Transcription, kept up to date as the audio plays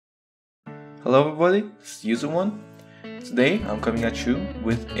Hello everybody, this is User1. Today I'm coming at you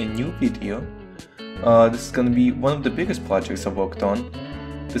with a new video. This is gonna be one of the biggest projects I've worked on.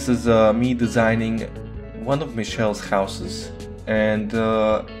 This is me designing one of Michelle's houses, and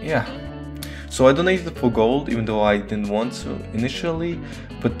yeah. So I donated for gold even though I didn't want to initially,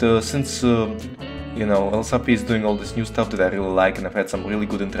 but since you know, LSRP is doing all this new stuff that I really like, and I've had some really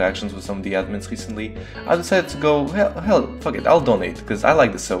good interactions with some of the admins recently, I decided to go, hell, fuck it, I'll donate, because I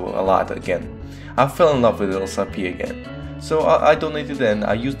like the server a lot again. I fell in love with LSRP again. So I donated, and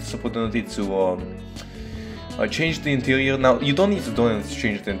I used this opportunity to change the interior. Now, you don't need to donate to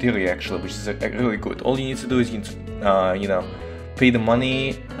change the interior actually, which is really good. All you need to do is you need to, you know, pay the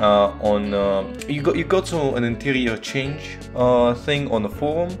money you go to an interior change thing on the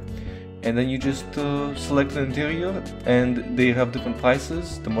forum, and then you just select the interior, and they have different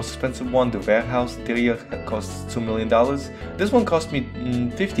prices. The most expensive one, the warehouse interior, costs $2 million. This one cost me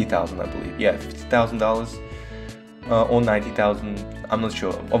 $50,000, I believe. Yeah, $50,000 or $90,000. I'm not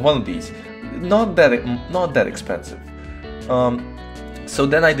sure. Of one of these, not that expensive. So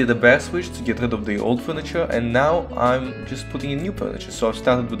then I did a bear switch to get rid of the old furniture, and now I'm just putting in new furniture. So I've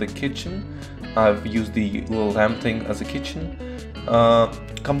started with the kitchen. I've used the little lamp thing as a kitchen.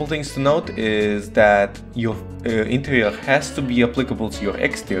 Couple things to note is that your interior has to be applicable to your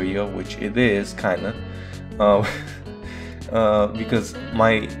exterior, which it is, kinda, because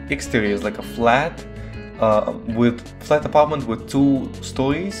my exterior is like a flat apartment with 2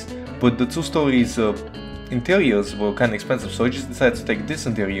 stories, but the 2 stories interiors were kind of expensive, so I just decided to take this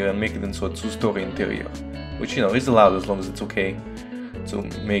interior and make it into a 2-story interior, which, you know, is allowed as long as it's okay to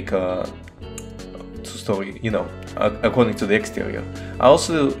make a 2-story, you know, according to the exterior. It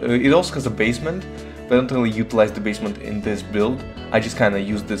also has a basement, but I don't really utilize the basement in this build. I just kind of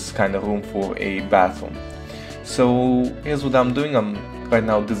use this kind of room for a bathroom. So here's what I'm doing. I'm right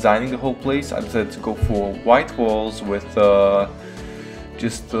now designing the whole place. I decided to go for white walls with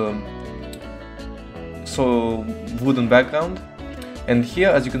so wooden background. And here,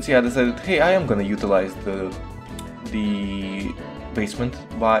 as you can see, I decided, hey, I am gonna utilize the basement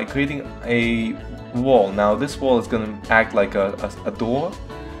by creating a wall. Now this wall is gonna act like a door,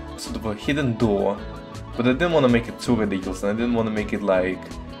 sort of a hidden door, but I didn't want to make it too ridiculous, and I didn't want to make it like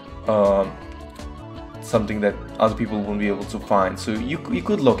something that other people won't be able to find. So you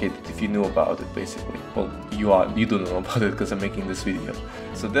could locate it if you knew about it, basically. Well, you do know about it because I'm making this video,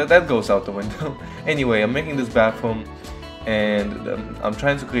 so that goes out the window. Anyway, I'm making this bathroom, and I'm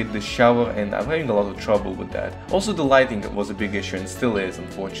trying to create this shower, and I'm having a lot of trouble with that. Also, the lighting was a big issue, and still is,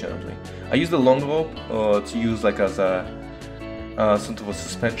 unfortunately. I used the long rope to use like as a sort of a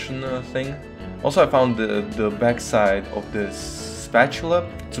suspension thing. Also, I found the backside of this spatula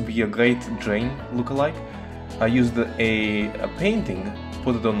to be a great drain lookalike. I used a painting,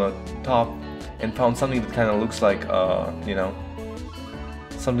 put it on the top, and found something that kind of looks like you know,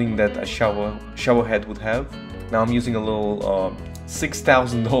 something that a shower head would have. Now I'm using a little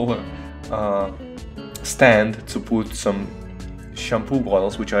 $6,000 stand to put some shampoo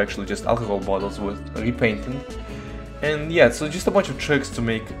bottles, which are actually just alcohol bottles with repainting. And yeah, so just a bunch of tricks to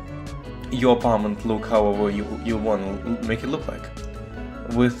make your apartment look however you want to make it look like.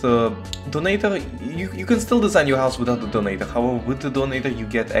 With donator, you can still design your house without the donator. However, with the donator you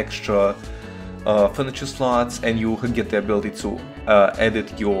get extra furniture slots, and you can get the ability to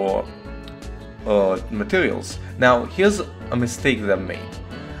edit your materials. Now here's a mistake that I made.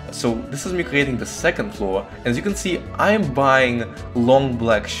 So this is me creating the 2nd floor. As you can see, I am buying long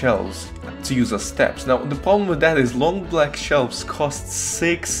black shelves to use as steps. Now the problem with that is long black shelves cost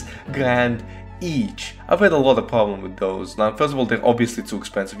 $6 grand each. I've had a lot of problem with those. Now, first of all, they're obviously too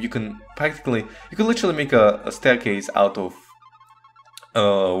expensive. You can literally make a staircase out of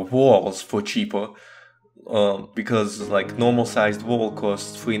walls for cheaper, because like normal sized wall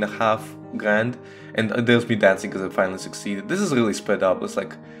costs $3.5 grand, and there's me dancing because I finally succeeded. This is really sped up. It's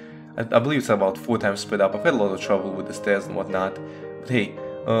like, I believe it's about 4 times sped up. I've had a lot of trouble with the stairs and whatnot, but hey,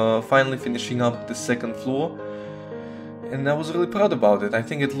 finally finishing up the 2nd floor, and I was really proud about it. I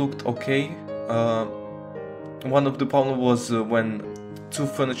think it looked okay. One of the problems was when two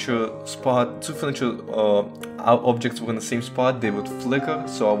furniture objects were in the same spot, they would flicker,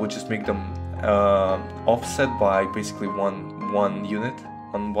 so I would just make them offset by basically one unit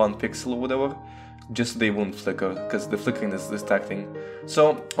on 1 pixel or whatever, just so they wouldn't flicker, because the flickering is distracting.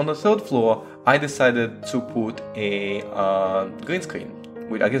 So on the 3rd floor I decided to put a green screen,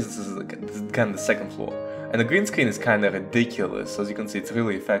 which I guess this is kind of the 2nd floor, and the green screen is kind of ridiculous. As you can see, it's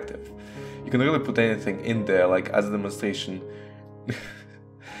really effective. You can really put anything in there, like as a demonstration.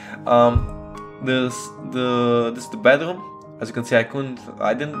 This is the bedroom. As you can see,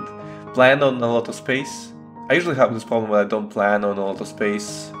 I didn't plan on a lot of space. I usually have this problem where I don't plan on a lot of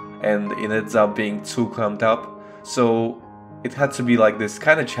space and it ends up being too cramped up. So it had to be like this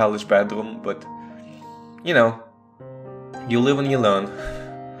kind of childish bedroom, but you know, you live and you learn.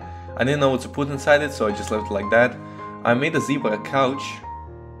 I didn't know what to put inside it, so I just left it like that. I made a zebra couch,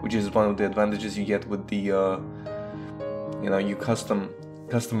 which is one of the advantages you get with the, you know, you custom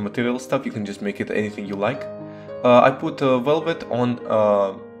material stuff. You can just make it anything you like. I put velvet on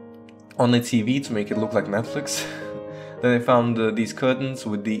the TV to make it look like Netflix. Then I found these curtains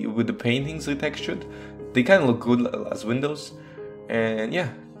with the paintings retextured. They kind of look good as windows. And yeah,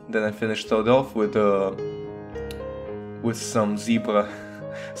 then I finished it off with some zebra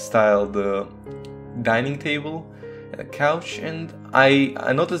styled dining table and a couch. And I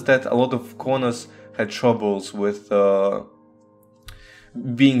noticed that a lot of corners had troubles with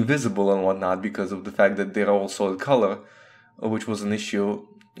being visible and whatnot because of the fact that they're all solid color, which was an issue.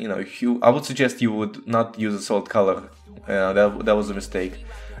 You know, I would suggest you would not use a solid color. That was a mistake.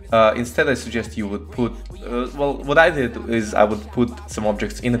 Instead, I suggest you would put, well, what I did is I would put some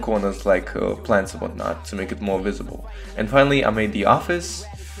objects in the corners like plants and whatnot to make it more visible. And finally, I made the office,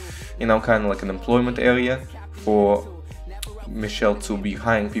 you know, kind of like an employment area for Michelle to be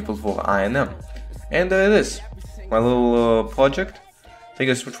hiring people for I&M. And there it is, my little project. Thank you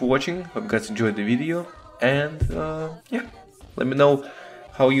guys so much for watching. Hope you guys enjoyed the video. And yeah, let me know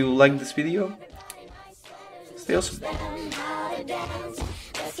how you like this video. Stay awesome. Let's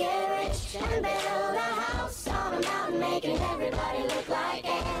get rich and build a house on a mountain, making everybody look like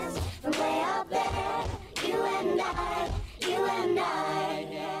ants. From way up there, you and I.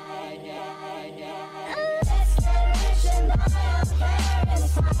 Let's get rich and buy a pair and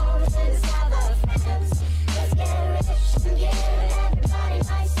houses have a fence. Let's get rich and give everybody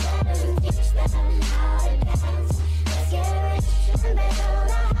nice sweaters and teach them how to dance. Let's get rich and build a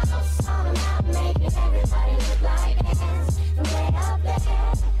house on a mountain, making everybody